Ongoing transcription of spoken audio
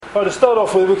Right, to start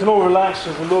off with, we can all relax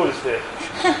because the Lord is here.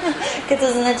 Като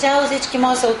за начало всички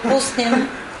може да се отпуснем,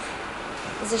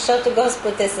 защото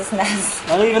Господ е с нас.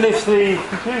 And even if the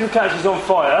computer catches on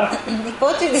fire, И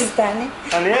каквото и да стане,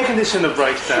 and the air conditioner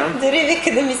breaks down, дори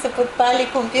вика да ми се подпали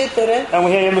компютъра, and we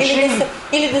hear a machine,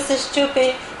 или да се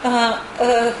щупи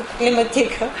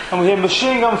климатика, and we hear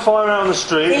machine gun fire out on the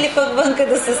street, или пък вънка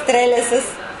да се стреля с...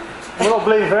 we're not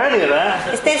believing for any of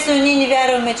that. Естествено, ние не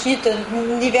вярваме, че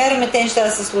не вярваме те неща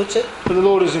да се случат. But the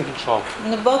Lord is in control.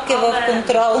 Но Бог е в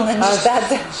контрол на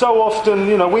нещата. So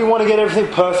often, we want to get everything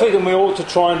perfect and we ought to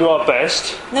try and do our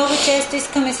best. Много често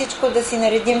искаме всичко да си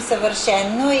наредим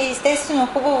съвършено и естествено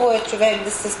хубаво е човек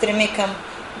да се стреми към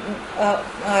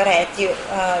ред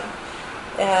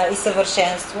и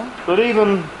съвършенство. But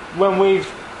even when we've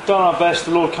done our best,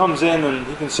 the Lord comes in and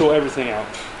He can sort everything out.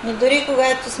 Но дори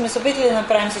когато сме се опитали да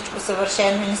направим всичко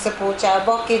съвършено и не се получава,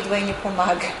 Бог идва и ни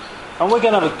помага. And we're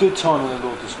going to have a good time with the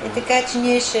Lord this И morning. така че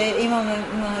ние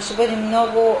ще бъдем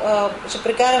много, ще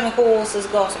прекараме хубаво с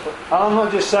Господ. I'm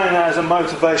not just saying that as a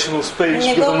motivational speech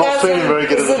Не because го I'm not feeling very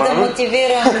good казвам, at за the да moment.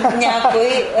 мотивирам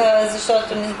някой,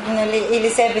 защото, или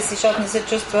себе си, защото не се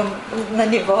чувствам на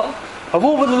ниво. I've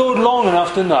walked with the Lord long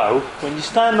enough to know when you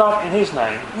stand up in His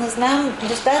name, Но знам,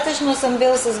 достатъчно съм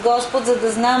бил с Господ, за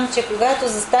да знам, че когато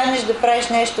застанеш да правиш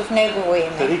нещо в Негово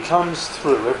that име, He comes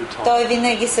through every time. Той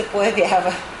винаги се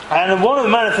появява. And one of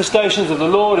the manifestations of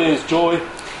the Lord is joy.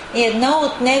 И едно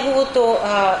от Неговото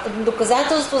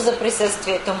доказателство за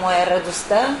присъствието му е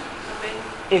радостта.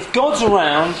 If God's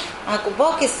around, Ако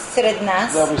Бог е сред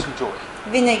нас, there'll be some joy.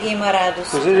 винаги има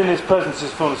радост. Because in His presence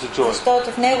is fullness of joy.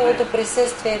 Защото в Неговото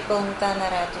присъствие е пълнота на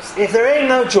радост. If there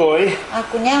ain't no joy,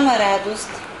 Ако няма радост,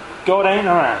 God ain't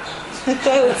around.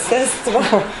 Той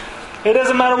отсъства. It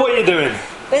doesn't matter what you're doing.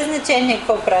 Без значение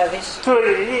какво правиш.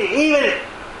 Even,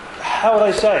 how would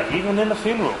I say, even in a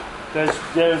funeral,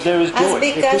 there is joy. Аз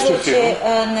бих If it's казал, a че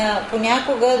funeral.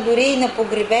 понякога, дори и на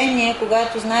погребение,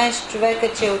 когато знаеш човека,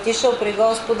 че е отишъл при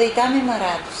Господа, и там има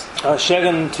радост.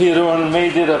 Shagan, Theodore and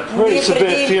me did a pretty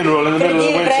severe funeral in the middle of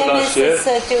the winter last year. Преди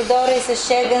време с Теодора и с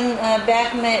Шеган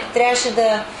трябваше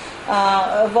да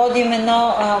водим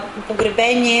едно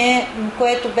погребение,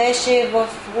 което беше в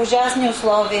ужасни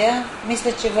условия.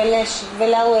 Мисля, че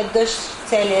валяло е дъжд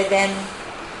целия ден.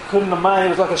 Couldn't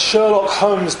imagine, it was like a Sherlock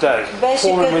Holmes day. Беше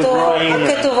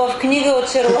като в книга от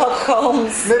Шерлок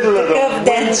Холмс. Такъв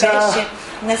ден беше.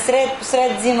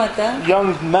 Посред зимата.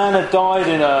 Young man had died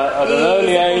at an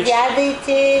early age.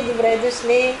 Заповядайте, добре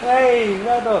дошли. Hey,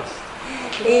 радост.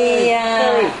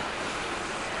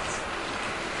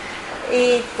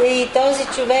 И този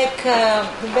човек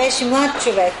беше млад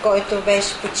човек, който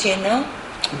беше починал.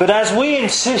 But as we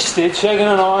insisted, Shagan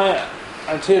and I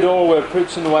and Theodore were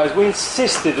preaching the way, as we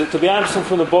insisted that to be absent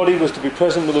from the body was to be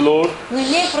present with the Lord. Но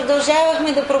ние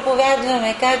продължавахме да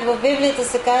проповядваме как в Библията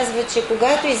се казва, че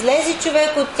когато излезе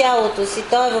човек от тялото си,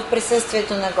 той е в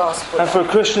присъствието на Господа. And for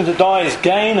a Christian to die is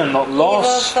gain and not loss.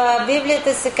 И в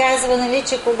Библията се казва, нали,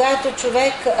 че когато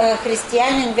човек,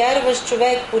 християнин, вярващ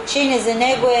човек почине, за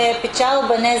него е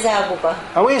печалба, не загуба.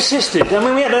 And we insisted. I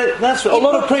mean, that's a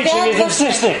lot of preaching is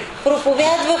insisting.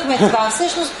 Проповядвахме това.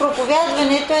 Всъщност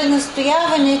проповядването е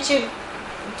настояване, че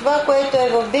това, което е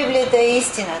в Библията, е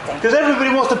истината. Because everybody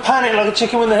wants to panic like a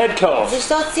chicken with the head cut off.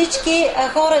 Защото всички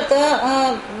хората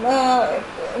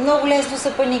много лесно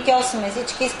са паникьосваме.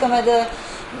 Всички искаме да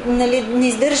не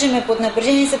издържаме под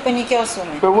напрежение и се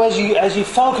паникьосваме. But as you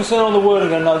focus in on the word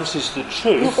and go, no, this is the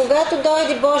truth. Но когато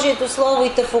дойде Божието Слово и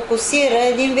те фокусира,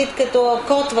 един вид като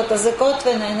котвата,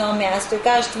 закотве на едно място и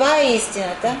кажеш, това е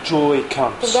истината, joy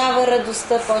comes. Тогава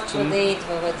радостта почва да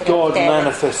идва вътре God в тебе.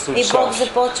 manifests И Бог himself.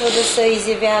 започва да се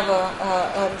изявява,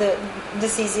 да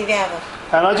се изявява.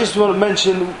 And I just want to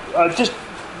mention, just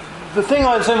the thing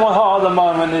that's in my heart at the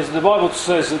moment is the Bible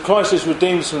says that Christ has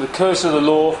redeemed us from the curse of the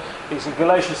law. It's in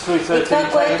Galatians 3:13. И това,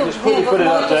 което Just quickly в put it up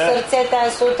моето there. сърце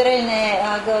тази сутрин е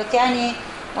Галатяни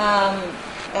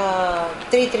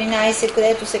 3:13,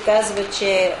 където се казва,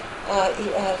 че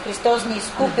Христос ни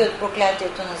изкупи от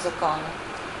проклятието на закона.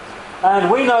 And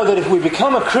we know that if we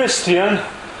become a Christian,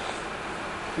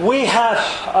 we have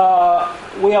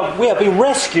been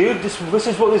rescued. This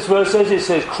is what this verse says. It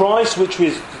says Christ, which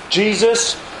was Jesus,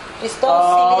 Христос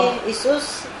или Исус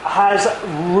has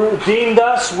redeemed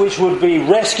us, which would be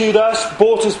rescued us,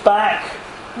 brought us back.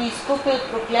 ни изкупи от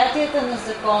проклятията на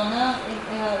закона и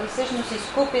всъщност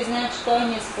изкупи, значи Той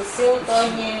ни е спасил, Той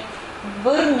ни е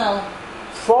върнал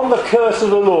From the curse of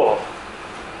the law.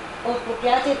 от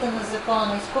проклятията на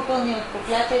закона, изкупил ни от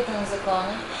проклятията на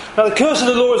закона. Now the curse of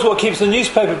the law is what keeps the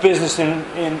newspaper business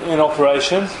in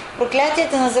operation.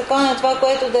 Проклятията на закона е това,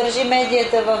 което държи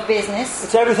медията в бизнес.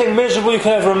 It's everything miserable you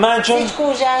can ever imagine. Всичко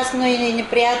ужасно и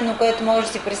неприятно, което можеш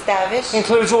да си представиш.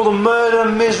 Includes all the murder,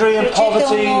 misery and poverty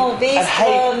Включително and убийства,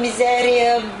 hate.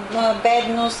 мизерия,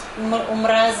 бедност,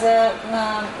 омраза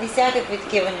и всякакви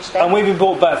такива неща. And we've been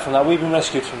brought back from that. We've been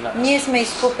rescued from that. Ние сме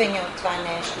изкупени от това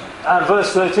нещо. And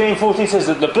verse 13-14 says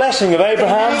that the blessing of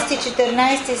Abraham,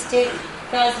 13-14 стих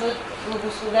казват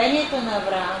благословението на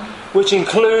Авраам, which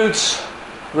includes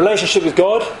relationship with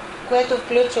God. което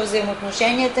включва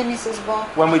взаимоотношенията ни с Бог.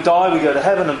 When we die, we go to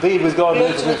heaven and be with God and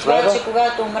live with Включва Him това, forever. че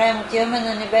когато умрем, отиваме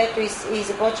на небето и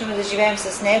започваме да живеем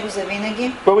с Него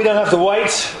завинаги. But we don't have to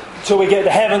wait till we get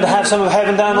to heaven to have some of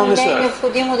heaven down Но on this не е earth.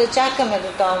 необходимо да чакаме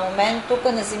до този момент. Тук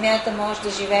на земята може да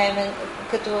живеем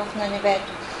като на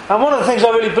небето. And one of the things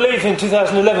I really believe in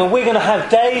 2011, we're going to have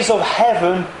days of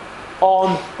heaven on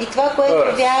И това, което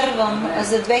earth. вярвам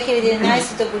за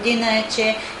 2011 година е,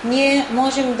 че ние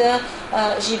можем да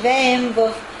живеем в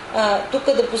тук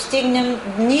да постигнем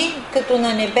дни като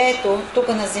на небето, тук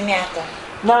на земята.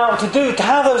 Now, to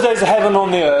have those days of heaven on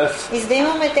the earth, И за да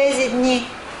имаме тези дни,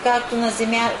 както на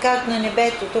земя, както на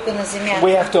небето, тук на земята,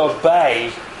 we have to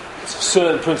obey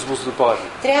certain principles of the Bible.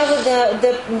 трябва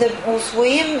да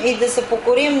усвоим и да се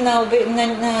покорим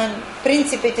на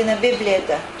принципите на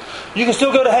Библията. You can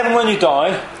still go to heaven when you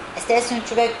die, Естествено,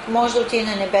 човек може да отиде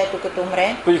на небето като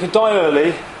умре, but you can die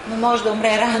early но може да умре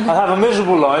and рано, have a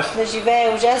miserable life да живее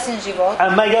ужасен живот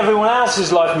and make everyone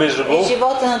else's life и miserable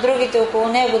живота на другите около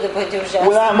него да бъде ужасен,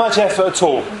 without much effort at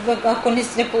all. ако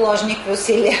не положи никакви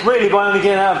усилия. Really, by only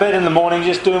getting out of bed in the morning,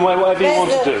 just doing whatever you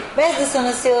want to do. Без да се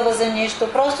насилва за нищо,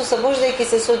 просто събуждайки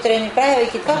се сутрин и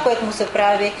правейки това, което му се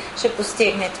прави, ще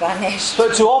постигне това нещо.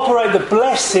 But to operate the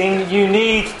blessing, you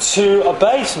need to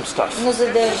obey some stuff. Но за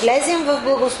да влезем в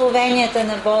благословенията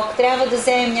на Бог, трябва да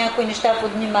вземем някои неща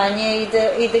под внимание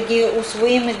и да ги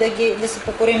усвоим и да се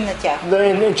покорим на тях.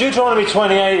 In Deuteronomy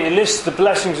 28, it lists the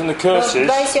blessings and the В curses.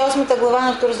 28-та глава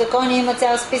на Второзаконие има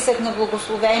цял списък на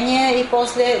благословения и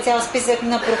после цял списък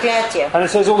на проклятия. And it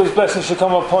says all these blessings shall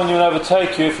come upon you and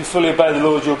overtake you if you fully obey the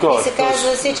Lord your И God. се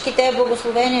казва, всички тези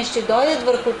благословения ще дойдат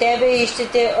върху тебе и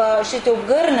ще те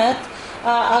обгърнат,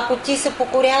 ако ти се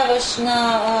покоряваш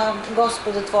на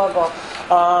Господа твой Бог.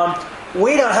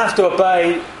 We don't have to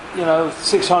obey,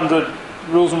 600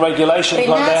 rules and regulations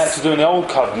like they had to do in the old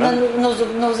covenant. Но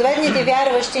новозаветните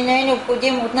вярващи не е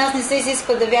необходимо. От нас не се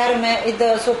изисква да вярваме и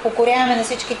да се покоряваме на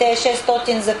всички тези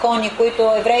 600 закони,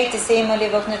 които евреите са имали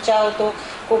в началото,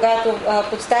 когато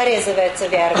под Стария завет са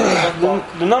вярвали в Бог.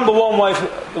 The number one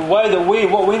way,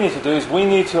 what we need to do is we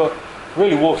need to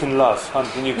really walk in love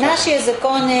under the new covenant. Нашия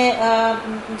закон е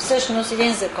всъщност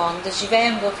един закон. Да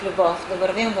живеем в любов, да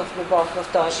вървим в любов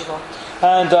в този живот.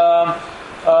 And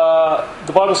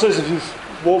the Bible says if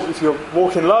you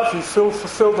walk in love, you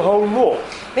fulfill the whole law.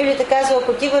 Библията казва,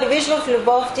 ако ти вървиш в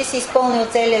любов, ти си изпълнил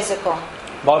целия закон.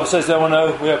 The Bible says they will know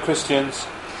we are Christians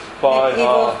by И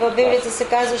our в Библията се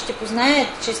казва, ще познаят,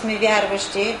 че сме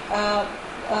вярващи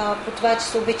по това, че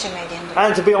се обичаме един друг.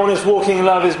 And to be honest, walking in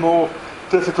love is more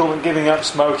difficult than giving up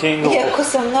smoking. И ако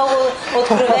съм много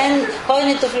откровен,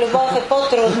 ходенето в любов е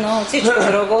по-трудно от всичко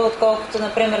друго, отколкото,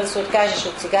 например, да се откажеш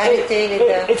от цигарите или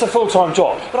да... It's a full-time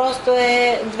job. Просто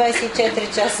е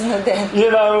 24 часа на ден.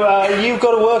 You've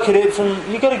got to work at it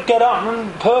you've got to get up on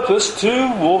purpose to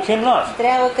walk in love.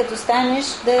 Трябва като станеш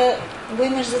да го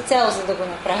имаш за цел, за да го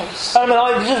направиш.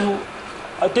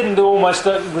 I didn't do all my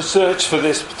research for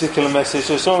this particular message,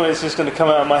 so some of it's just going to come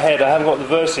out of my head. I haven't got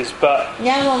the verses, but...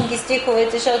 Нямам ги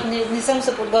стиховете, защото не съм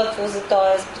се подготвил за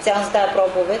този, специално за тази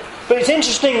проповед. But it's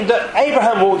interesting that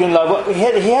Abraham walked in love.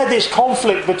 He had this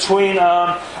conflict between...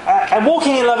 and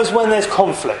walking in love is when there's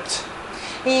conflict.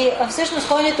 И всъщност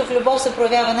ходенето в любов се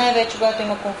проявява най-вече, когато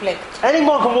има конфликт.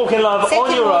 Anyone can walk in love Всеки on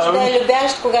your може да own. е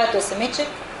любящ, когато е самичък.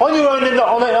 On your own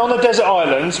on a desert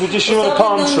island with just you on a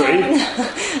palm tree.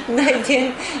 На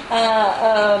един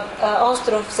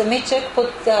остров самичък под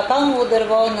палмово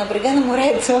дърво на брега на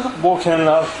морето. Walking in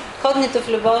love. Ходенето в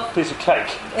любов Piece of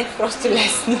cake. е просто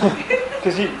лесно.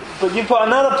 But you put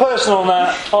another person on that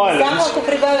island. Само ако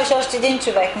прибавиш още един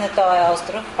човек на този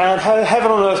остров. And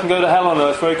heaven on earth can go to hell on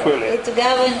earth very quickly. И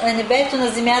тогава небето на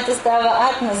земята става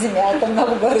ад на земята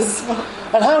много бързо.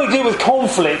 And how we deal with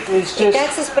conflict is just...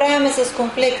 Как се справяме с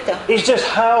конфликта? It's just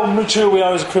how mature we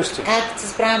are as a Christian. Как се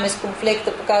справяме с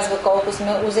конфликта показва колко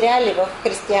сме озряли в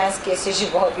християнския си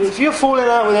живот. If you're falling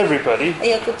out with everybody,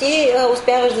 И ако ти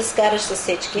успяваш да се караш с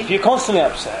всички, if you're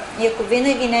constantly upset, и ако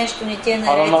винаги нещо не ти е I'm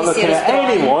наред not и си looking at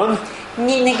разстроен, anyone,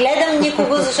 Не гледам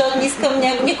никого, защото не искам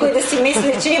никой да си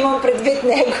мисли, че имам предвид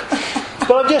него.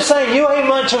 But I'm just saying, you ain't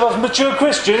much of a mature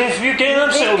Christian if you get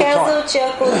upset all the Бих казал, time. че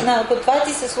ако това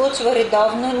ти се случва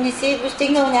редовно, не си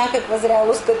достигнал някаква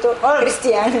зрелост като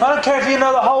християнин. I don't care if you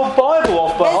know the whole Bible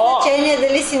off by Без heart. значение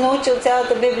дали си научил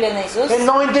цялата Библия на Исус In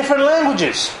 9 different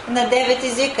languages. на 9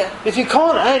 езика. If you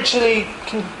can't actually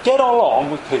get along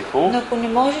with people, Но ако не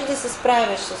можеш да се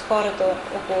справиш с хората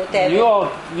около тебе,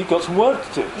 you've got some work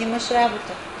to do. имаш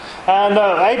работа. And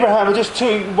Abraham,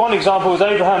 one example was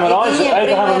Abraham and Isaac,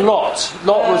 Abraham and Lot.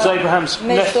 Lot was Abraham's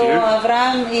Между nephew.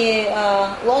 Авраам и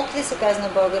Лот ли се казва на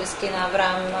български на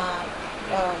Авраам?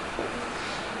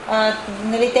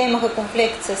 Нали, те имаха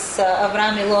конфликт с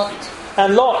Авраам и Лот.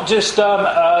 And Lot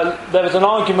there was an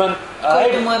argument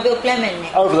Който му е бил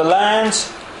племенник. over the land.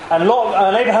 And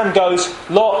Abraham goes,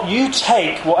 Lot, you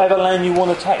take whatever land you want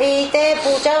to take. И те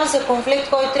получава се конфликт,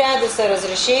 който трябва да се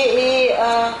разреши. И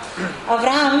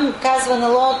Авраам казва на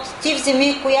Лот, ти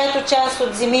вземи която част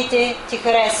от земите ти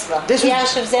харесва. И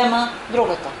аз ще взема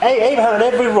другата. Abraham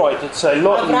had every right to say,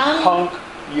 Lot, you punk,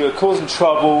 you're causing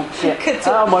trouble, get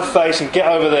out of my face and get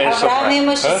over there. Авраам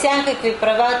имаше всякакви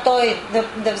права той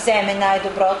да вземе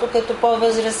най-доброто, като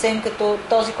по-възрастен, като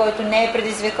този, който не е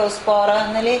предизвикал спора,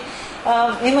 нали?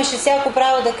 Имаше всяко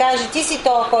право да каже, ти си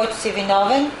този, който си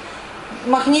виновен,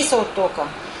 махни се от тука.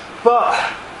 But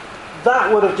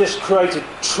that would have just created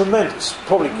tremendous,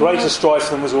 probably greater strife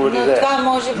than was already there. Това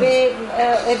може би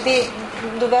би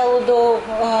довело до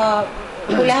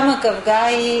голяма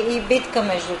къвга и битка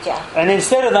между тях. And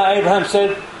instead of that, Abraham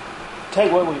said,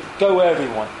 go wherever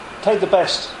you want. Take the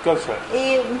best, go for it.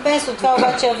 И вместо това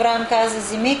обаче Авраам каза,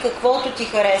 вземи каквото ти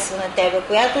харесва на тебе,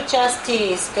 която част ти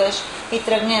искаш и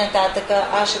тръгни нататък,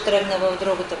 аз ще тръгна в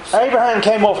другата посока. Abraham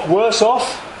came off worse off.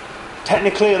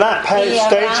 Technically at that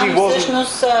stage he wasn't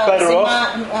better off.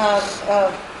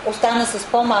 Остана с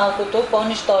по-малкото,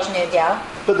 по-нищожния дял.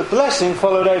 But the blessing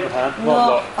followed Abraham, not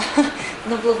Lot.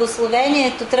 Но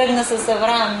благословението тръгна с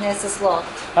Авраам, не с Лот.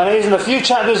 And it is in a few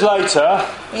chapters later.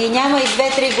 И няма и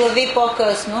 2-3 глави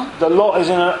по-късно. That Lot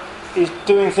is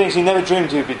doing things he never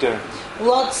dreamed he'd be doing.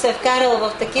 Лот се вкарал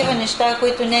в такива неща,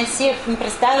 които не си е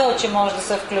представил, че може да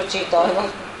се включи той в.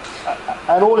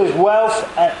 And all his wealth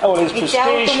and all his prestige, и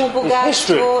цялото му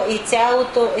богатство,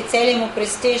 и целият му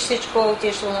престиж, всичко е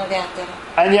отишло на вятъра.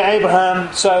 And yet Abraham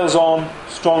sails on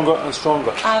stronger and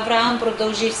stronger. Авраам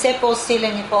продължи все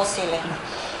по-силен и по-силен.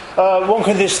 1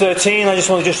 Corinthians 13, I just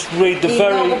want to read the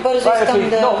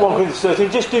not 1 Corinthians 13,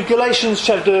 just do Galatians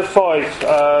chapter 5,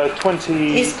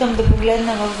 20. Искам да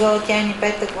погледна в Галатяни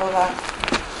 5 глава.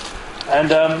 And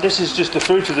this is just the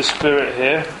fruit of the Spirit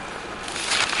here.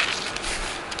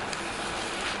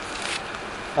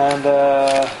 And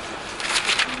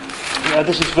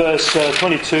this is verse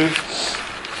 22.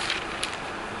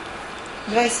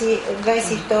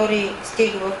 22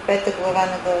 стих в 5 глава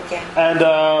на Галатяни. And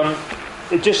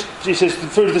it says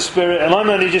the fruit of the Spirit, and I'm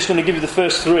only just going to give you the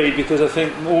first 3 because I think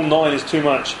all 9 is too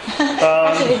much.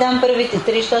 Аз ще ви дам първите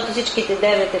 3, защото всичките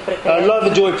 9 е прекалено.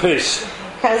 Love, joy, peace.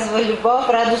 Казва любов,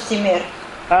 радост и мир.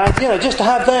 And just to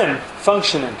have them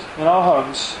functioning in our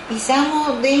homes. И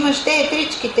само да имаш те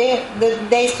тричките да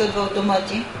действат в дома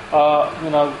ти. As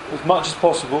much as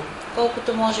possible.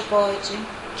 Колкото може повече.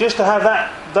 Just to have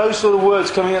those sort of words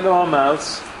coming out of our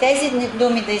mouths. Тези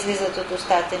думи да излизат от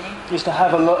устата ни. Just to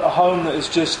have a home that is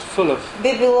just full of.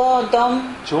 Би било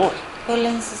дом. Joy.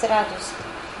 Пълен с радост.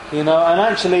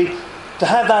 And actually to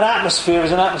have that atmosphere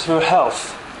is an atmosphere of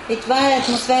health. И това е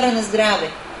атмосфера на здраве.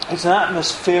 It's an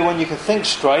atmosphere when you can think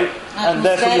straight and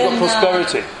therefore you've got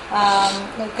prosperity.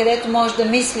 Където можеш да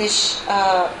мислиш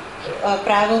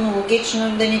правилно, логично,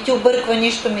 да не ти обърква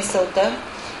нищо мисълта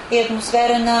и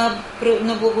атмосфера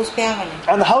на благоуспяване.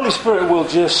 And the Holy Spirit will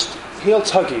he'll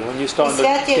tug you when you start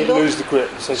to lose the grip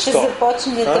and say ще stop.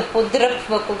 Започне да те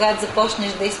подръпва, когато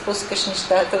започнеш да изпускаш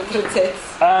нещата от ръцете.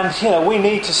 And we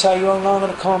need to say, well, no, I'm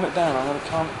going to calm it down. I'm going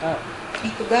to calm it down. И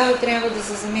тогава трябва да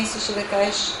се замислиш и да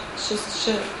кажеш,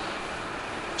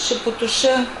 ще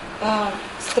потуша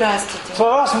страстите.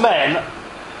 For us men,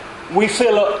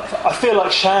 I feel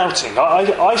like shouting.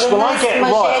 When I get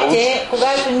riled,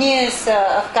 когато ние се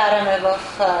вкараме в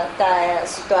тая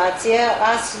ситуация,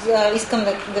 аз искам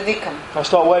да викам. I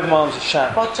start waving my arms and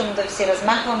shout. Почвам да си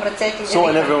размахвам ръцете и да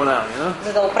Sorting викам, everyone out,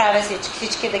 за да оправя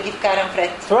всички да ги вкарам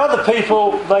пред. For other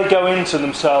people, they go into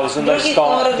themselves and they Други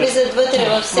хора start влизат вътре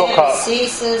в себе си и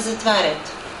се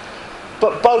затварят.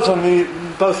 But both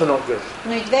are not good.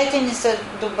 Но и двете не са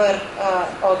добър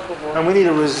отговор. And we need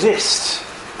to resist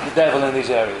the devil in these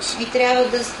areas. И трябва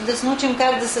да се научим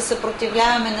как да се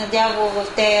съпротивляваме на дявола в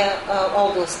тези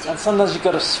области. And sometimes you've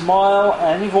got to smile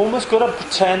and you've almost got to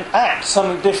pretend, act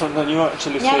something different than you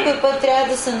actually feel. Някой път трябва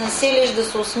да се насилиш, да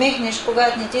се усмихнеш,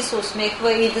 когато не ти се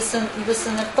усмихва, и да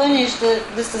се напънеш,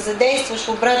 да се задействаш в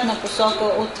обратна посока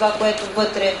от това, което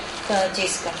вътре те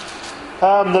натиска.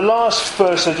 The last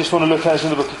verse I just want to look at is in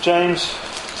the book of James.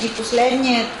 И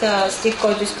последният стих,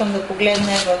 който искам да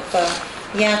погледна, е в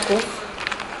Яков.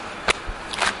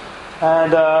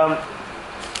 And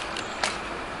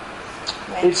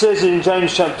it says in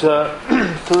James chapter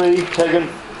 3, Tegan,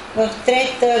 В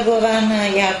 3 глава на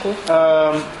Яков,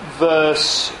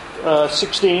 verse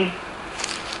 16,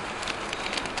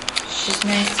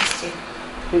 16 стих.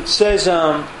 it says,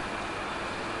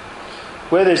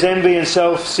 where there's envy and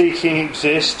self-seeking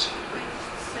exist,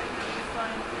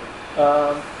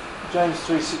 James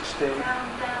 3:16,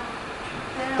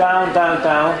 down, down,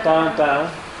 down, down, down,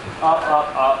 up, up,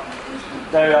 up.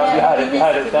 There you are, you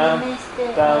had it, down,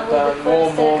 down, down, more,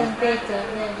 more.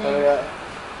 There we are.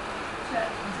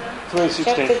 3:16.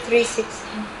 Chapter 3:16.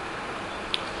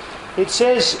 It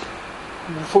says,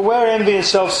 for where envy and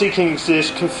self-seeking exist,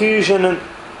 confusion and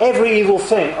every evil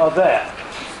thing are there.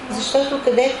 Защото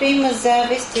където има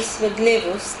завист и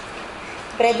сведливост,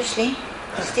 предошли,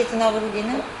 честита нова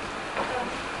година.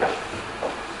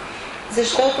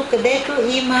 Защото където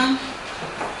има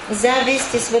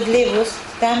завист и сведливост,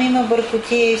 там има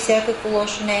бъркотия и всякакво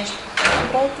лошо нещо.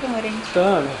 Правите ли, Марин?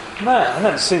 Man, I've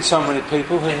never seen so many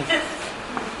people here.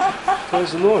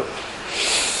 Praise the Lord.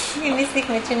 Ние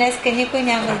мислихме, че днеска никой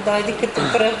няма да дойде като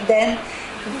пръв ден.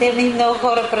 Те ми много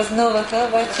хора празнуваха,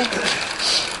 обаче.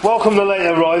 Welcome the late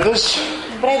arrivers.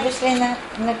 Добре дошли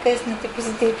на късните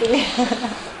посетители.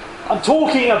 I'm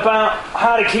talking about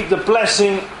how to keep the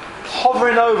blessing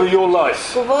hovering over your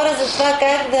life. Говоря за това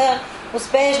как да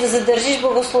успееш да задържиш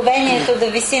благословението да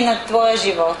виси над твоя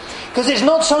живот. Because it's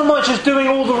not so much as doing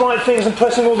all the right things and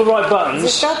pressing all the right buttons.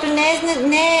 Защото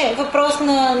не е въпрос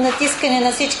на натискане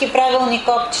на всички правилни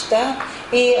копчета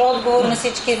и отговор на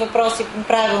всички въпроси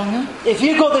правилно. If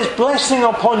you've got this blessing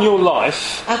upon your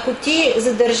life, ако ти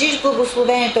задържиш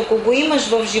благословението, ако го имаш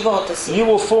в живота си, you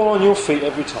will fall on your feet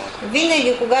every time.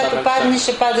 винаги когато паднеш,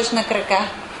 ще падаш на крака.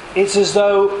 It's as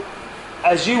though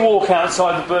as you walk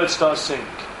outside, the birds start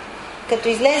singing. Като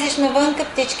излезеш навънка,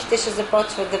 птичките ще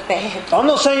започват да пеят. I'm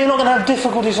not saying you're not going to have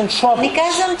difficulties and troubles. Не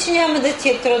казвам, че няма да ти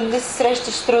е трудно да се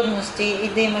срещаш трудности и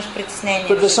да имаш притеснения.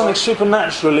 But there's something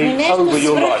supernaturally over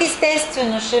your Но нещо life.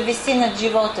 свръхестествено ще виси над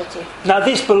живота ти. Now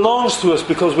this belongs to us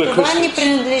because we're Това ни Christians.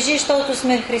 принадлежи, защото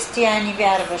сме християни,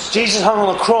 вярващи. Jesus hung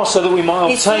on the cross so that we might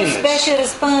obtain Исус this. беше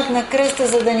разпънат на кръста,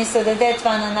 за да ни се даде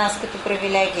това на нас като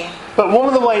привилегия. But one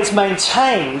of the ways it's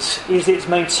maintained is it's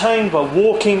maintained by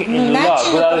walking in Но love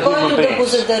with other начинът, по human който да го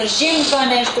beings. задържим това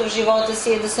нещо в живота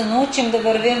си, е да се научим да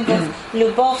вървим в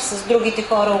любов с другите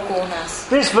хора около нас.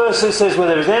 This verse says where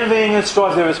there is envying and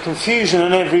strife, there is confusion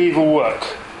and every evil work.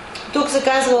 Тук се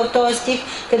казва в този стих,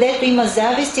 където има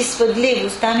завист и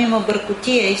свъдливост, там има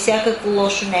бъркотия и всякакво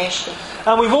лошо нещо.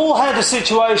 And we've all had a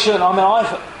situation.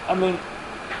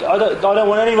 I don't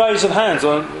want any raise of hands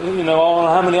on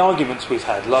how many arguments we've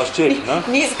had last year.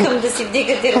 Не искам да си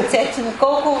вдигате ръцете, но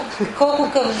колко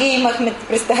къвги имахме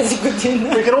през тази година.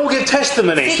 We can all give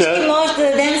testimony Всички може да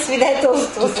дадем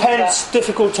свидетелство за това. tense,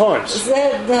 difficult times. За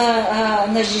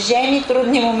нажежени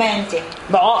трудни моменти.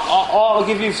 But I'll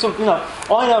give you some.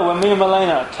 I know when me and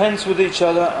Milena are tense with each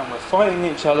other and we're fighting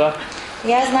each other.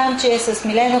 И аз знам, че с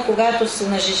Милена, когато се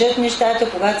нажежат нещата,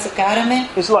 когато се караме,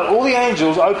 It's like all the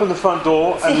angels open the front door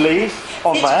and leave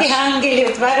en всички masse. ангели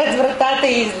отварят вратата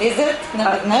и излизат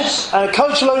наведнъж. And a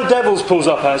coachload of devils pulls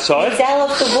up outside Цял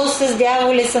автобус с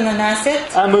дяволи се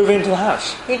нанасят and move into the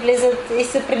house. и влизат и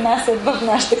се принасят в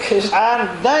нашата къща. And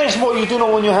that is what you do not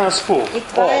want your house full И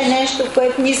това е of. нещо,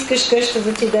 което не искаш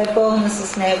къщата ти да е пълна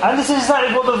с него. And this is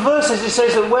exactly what the verse says. It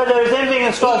says that where there is envy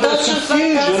and strife, there is Точно това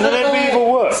confusion and every evil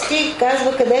work. стих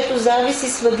казва, където завист и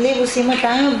свъдливост има,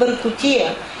 там има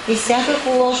бъркотия и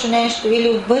всякакво лошо нещо или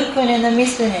объркване на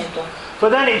мисленето. But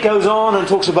then it goes on and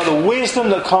talks about the wisdom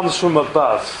that comes from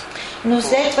above. Но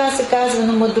след това се казва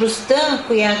на мъдростта,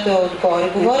 която е отгоре.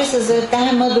 Говори се за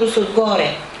тая мъдрост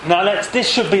отгоре. Now this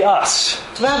should be us.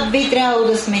 Това би трябвало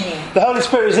да сме ние. The Holy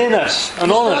Spirit is in us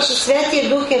and on Защото us. Святия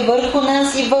Дух е върху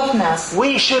нас и в нас.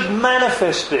 We should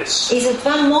manifest this. И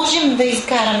затова можем да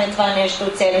изкараме това нещо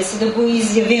от себе си, да го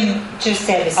изявим чрез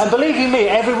себе си. And believe you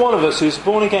me, every one of us who's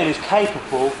born again is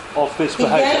capable of this И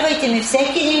behavior. вярвайте ми,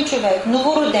 всеки един човек,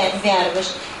 новороден,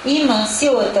 вярващ, има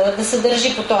силата да се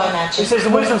държи по този начин It says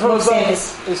the wisdom from в себе above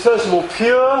си. is first of all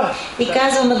pure, И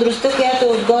казва, мъдростта, която е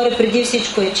отгоре преди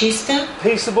всичко е чиста,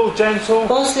 peaceable, peaceable, gentle,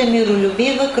 после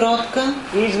миролюбива, кротка,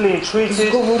 easily entreated,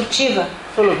 сговорчива,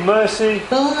 full of mercy,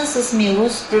 пълна с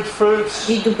милост good fruits,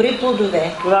 и добри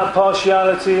плодове, without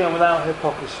partiality and without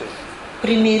hypocrisy.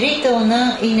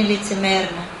 примирителна и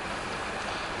нелицемерна.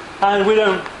 And we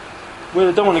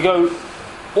don't want to go.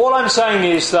 All I'm saying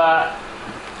is that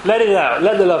let it out,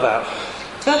 let the love out.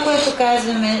 Това, което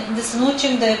казваме, да се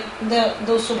научим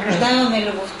да освобождаваме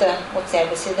любовта от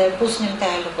себе си, да я пуснем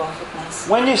тая любов от нас.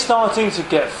 When you're starting to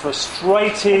get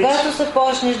frustrated, Когато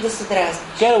започнеш да се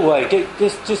дразниш, get away,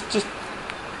 just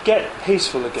get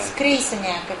peaceful again. скрий се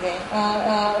някъде,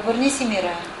 върни си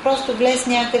мира. Просто влез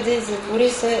някъде, затвори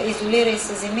се, изолирай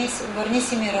се, върни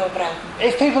си мира обратно.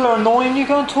 If people are annoying you,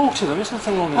 go and talk to them. There's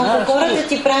nothing wrong with that. Ако хората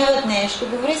ти правят нещо,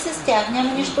 говори се с тях. Няма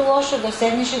нищо лошо да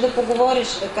седнеш и да поговориш,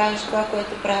 да кажеш това,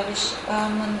 което правиш,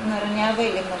 ме наранява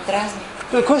или ме дразни.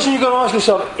 The question you've got to ask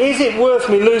yourself, is it worth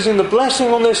me losing the blessing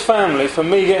on this family for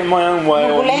me getting my own way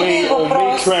or me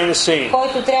creating a scene?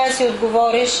 Който трябва да си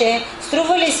отговориш е,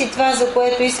 струва ли си това, за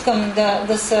което искам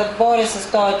да се боря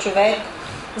с този човек,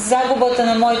 загубата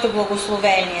на моето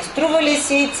благословение? Струва ли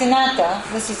си цената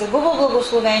да си загубя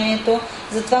благословението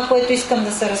за това, което искам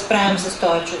да се разправям с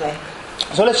този човек?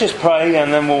 So let's just pray and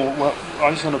then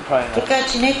I'm just going to pray now. Така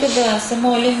че нека да се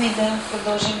молим и да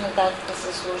продължим нататък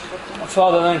със службата.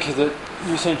 Father, thank you that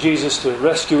you sent Jesus to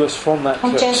rescue us from that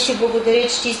Отче, curse. ти благодаря,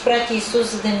 че ти изпрати Исус,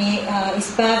 за да ни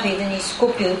избави, да ни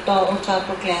изкупи от това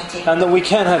проклятие. And that we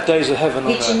can have days of heaven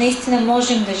on И че earth. наистина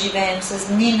можем да живеем с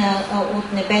дни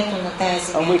от небето на тази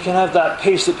земя. And we can have that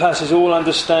peace that passes all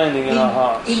understanding in our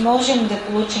hearts. И можем да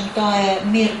получим този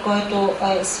мир, който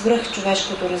е свръх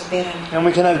човешкото разбиране. And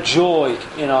we can have joy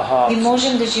in our И hearts.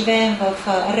 можем да живеем в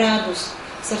радост,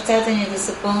 сърцата ни да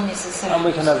са пълни с And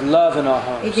we can радост. have love in our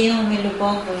И homes. да имаме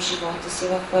любов в живота си,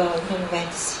 в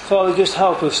домовете си. Father, just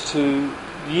help us to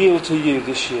yield to you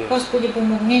this year. Господи,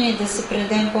 помогни ни да се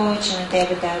предадем повече на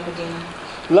Тебе тази година.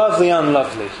 Love the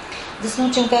unlovely. Да се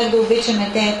научим как да обичаме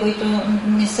те, които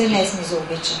не са лесни за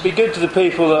обичане. Be good to the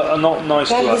people that are not nice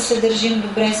Как to да us. се държим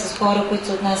добре с хора, които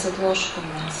се отнасят лошо към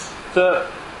нас. That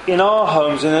in our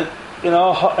homes, in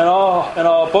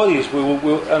our bodies,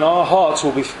 and our hearts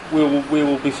we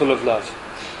will be full of love.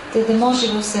 Да може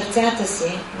в сърцата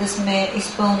си да сме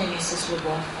изпълнени с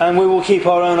любов. And we will keep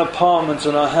our own apartments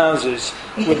and our houses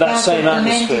И with that така same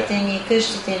апартаментите atmosphere. ни и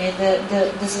къщите ни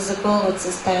да се запълват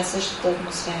с тази същата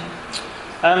атмосфера.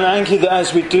 And thank you that as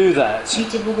we do that, И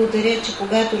ти благодаря, че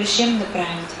когато решим да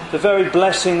правим това, the very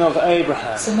blessing of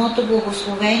Abraham, самото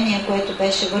благословение, което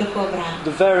беше върху Авраам,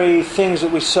 the very things that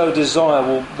we so desire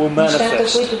will нещата,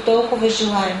 manifest. които толкова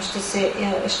желаем,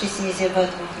 ще се изяват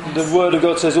в The нас. Word of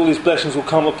God says all these blessings will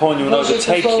come upon you and Божието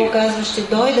overtake Слово you. казва, ще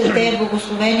дойдат тези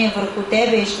благословения върху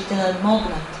тебе и ще те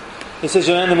надмогнат. It says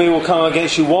your enemy will come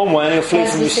against you one way and he'll flee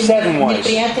from Казва you се, 7 ways.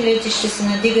 неприятелят ти ще се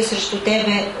надига срещу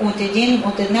тебе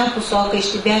от една посока и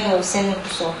ще бяга в 7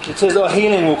 посоки. It says our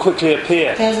healing will quickly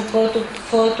appear. Казва,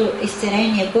 твоето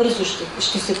изцеление бързо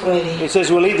ще се прояви. It says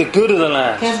we'll eat the good of the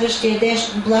land. Казва, ще ядеш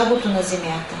благото на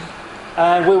земята.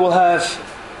 And we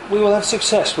will have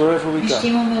success wherever we И ще go.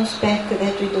 имаме успех,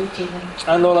 където и да отидем.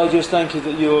 And Lord, I just thank you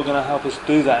that you are going to help us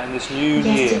do that in this new И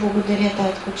аз ти year. благодаря,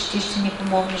 Татко, че ти ще ни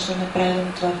помогнеш да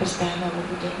направим това през тази нова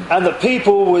година. And that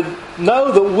people would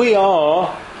know that we are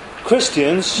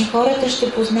Christians И хората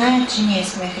ще познаят, че ние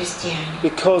сме християни.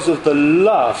 because of the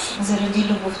love Заради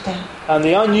любовта. and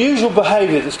the unusual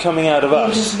behavior that's coming out of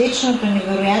И us различното,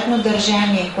 невероятно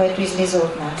държание, което излиза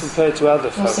от нас. compared to other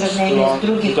В folks сравнение с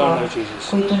други who don't хора, know Jesus.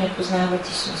 които не познават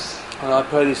Исус. And I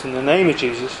pray this in the name of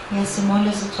Jesus. И аз се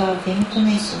моля за това в името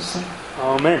на Исуса.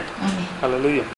 Amen. Амин. Hallelujah.